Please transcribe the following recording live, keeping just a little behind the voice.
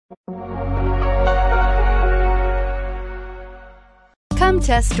Come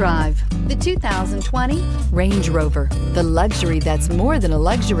test drive the 2020 Range Rover. The luxury that's more than a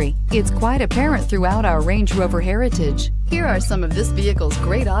luxury. It's quite apparent throughout our Range Rover heritage. Here are some of this vehicle's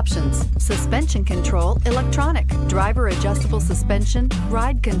great options: suspension control, electronic, driver adjustable suspension,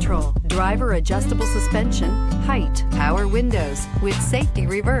 ride control, driver adjustable suspension, height, power windows with safety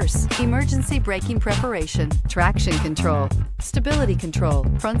reverse, emergency braking preparation, traction control, stability control,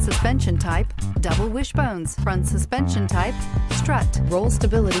 front suspension type, double wishbones, front suspension type, strut, roll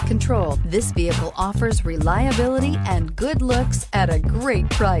stability control. This vehicle offers reliability and good looks at a great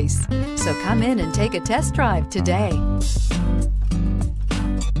price. So come in and take a test drive today.